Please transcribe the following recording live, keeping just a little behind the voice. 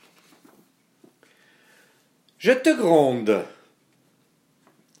Je te gronde.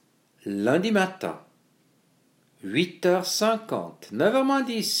 Lundi matin, 8h50, 9h moins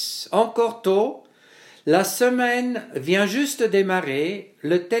 10, encore tôt, la semaine vient juste de démarrer,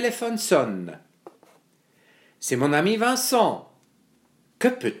 le téléphone sonne. C'est mon ami Vincent. Que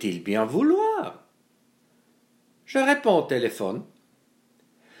peut-il bien vouloir? Je réponds au téléphone.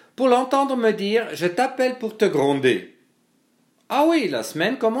 Pour l'entendre me dire « Je t'appelle pour te gronder ». Ah oui, la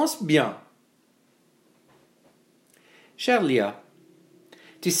semaine commence bien. Chère Lia,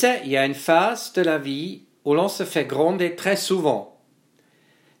 tu sais, il y a une phase de la vie où l'on se fait gronder très souvent.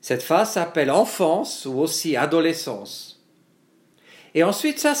 Cette phase s'appelle enfance ou aussi adolescence. Et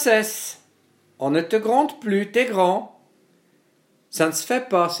ensuite ça cesse. On ne te gronde plus, t'es grand. Ça ne se fait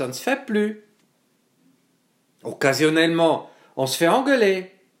pas, ça ne se fait plus. Occasionnellement, on se fait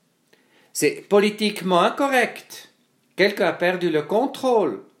engueuler. C'est politiquement incorrect. Quelqu'un a perdu le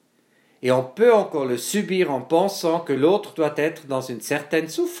contrôle. Et on peut encore le subir en pensant que l'autre doit être dans une certaine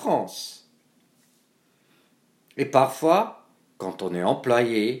souffrance. Et parfois, quand on est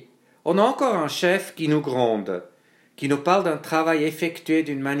employé, on a encore un chef qui nous gronde, qui nous parle d'un travail effectué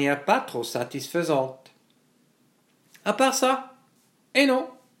d'une manière pas trop satisfaisante. À part ça, et non,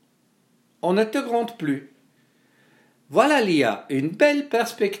 on ne te gronde plus. Voilà, Lia, une belle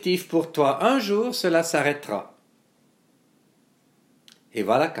perspective pour toi. Un jour, cela s'arrêtera. Et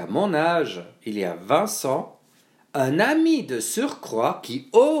voilà qu'à mon âge, il y a Vincent, un ami de surcroît qui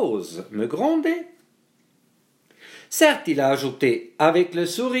ose me gronder. Certes, il a ajouté avec le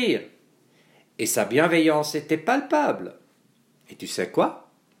sourire, et sa bienveillance était palpable. Et tu sais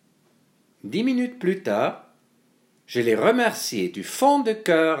quoi? 10 minutes plus tard, je l'ai remercié du fond de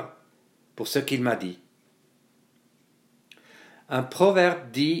cœur pour ce qu'il m'a dit. Un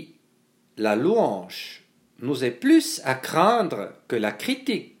proverbe dit « La louange nous est plus à craindre que la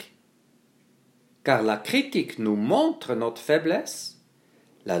critique, car la critique nous montre notre faiblesse,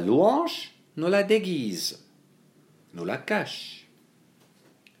 la louange nous la déguise, nous la cache. »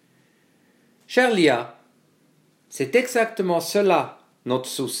 Chère Lia, c'est exactement cela notre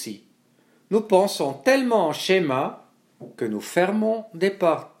souci. Nous pensons tellement en schéma que nous fermons des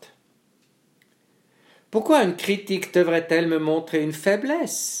portes. Pourquoi une critique devrait-elle me montrer une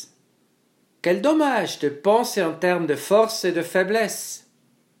faiblesse? Quel dommage de penser en termes de force et de faiblesse.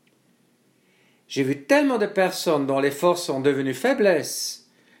 J'ai vu tellement de personnes dont les forces sont devenues faiblesses,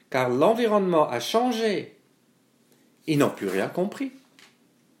 car l'environnement a changé. Ils n'ont plus rien compris.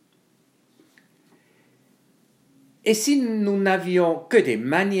 Et si nous n'avions que des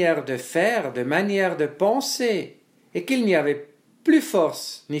manières de faire, des manières de penser, et qu'il n'y avait plus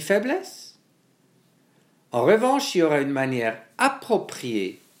force ni faiblesse? En revanche, il y aura une manière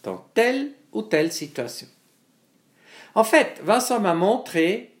appropriée dans telle ou telle situation. En fait, Vincent m'a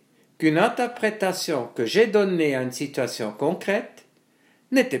montré qu'une interprétation que j'ai donnée à une situation concrète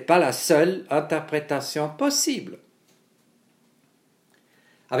n'était pas la seule interprétation possible.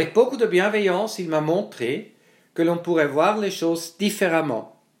 Avec beaucoup de bienveillance, il m'a montré que l'on pourrait voir les choses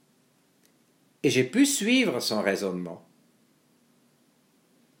différemment. Et j'ai pu suivre son raisonnement.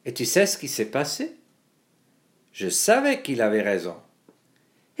 Et tu sais ce qui s'est passé? Je savais qu'il avait raison.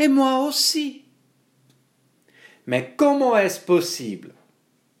 Et moi aussi. Mais comment est-ce possible?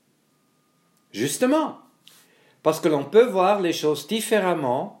 Justement, parce que l'on peut voir les choses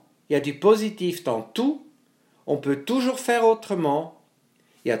différemment, il y a du positif dans tout, on peut toujours faire autrement,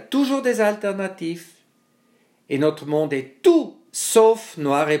 il y a toujours des alternatives, et notre monde est tout sauf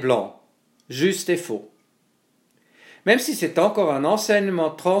noir et blanc, juste et faux. Même si c'est encore un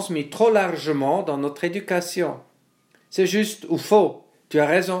enseignement transmis trop largement dans notre éducation, c'est juste ou faux. Tu as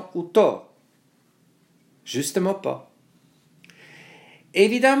raison ou tort? Justement pas.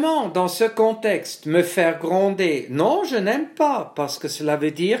 Évidemment, dans ce contexte, me faire gronder, non, je n'aime pas, parce que cela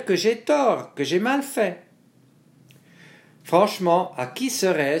veut dire que j'ai tort, que j'ai mal fait. Franchement, à qui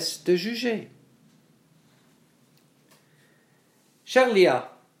serait-ce de juger? Chère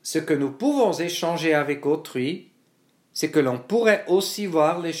Lia, ce que nous pouvons échanger avec autrui, c'est que l'on pourrait aussi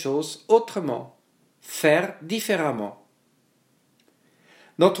voir les choses autrement, faire différemment.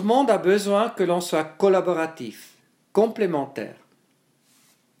 Notre monde a besoin que l'on soit collaboratif, complémentaire.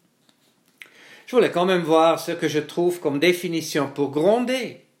 Je voulais quand même voir ce que je trouve comme définition pour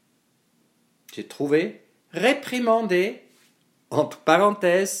gronder. J'ai trouvé réprimander, entre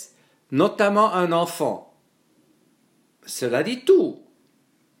parenthèses, notamment un enfant. Cela dit tout.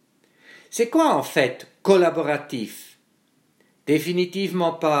 C'est quoi en fait collaboratif?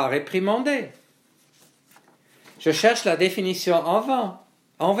 Définitivement pas réprimander. Je cherche la définition en vain.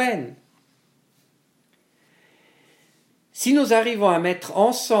 Si nous arrivons à mettre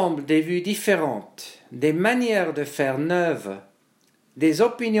ensemble des vues différentes, des manières de faire neuves, des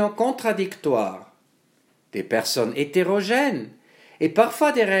opinions contradictoires, des personnes hétérogènes et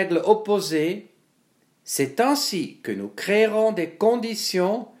parfois des règles opposées, c'est ainsi que nous créerons des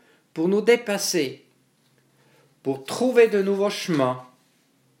conditions pour nous dépasser, pour trouver de nouveaux chemins.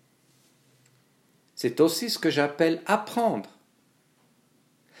 C'est aussi ce que j'appelle apprendre.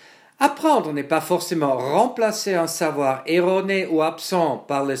 Apprendre n'est pas forcément remplacer un savoir erroné ou absent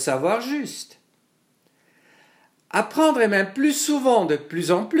par le savoir juste. Apprendre est même plus souvent, de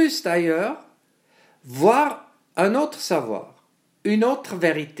plus en plus d'ailleurs, voir un autre savoir, une autre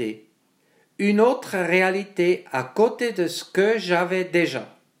vérité, une autre réalité à côté de ce que j'avais déjà.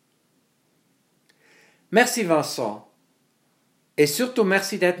 Merci Vincent, et surtout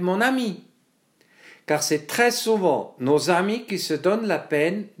merci d'être mon ami, car c'est très souvent nos amis qui se donnent la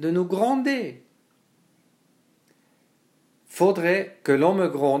peine de nous gronder. Faudrait que l'on me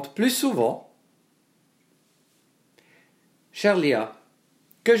gronde plus souvent. Chère Lia,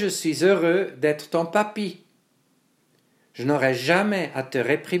 que je suis heureux d'être ton papy. Je n'aurai jamais à te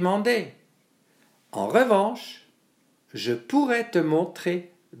réprimander. En revanche, je pourrais te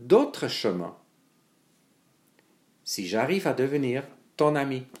montrer d'autres chemins, si j'arrive à devenir ton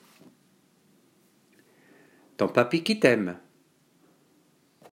ami. Ton papy qui t'aime.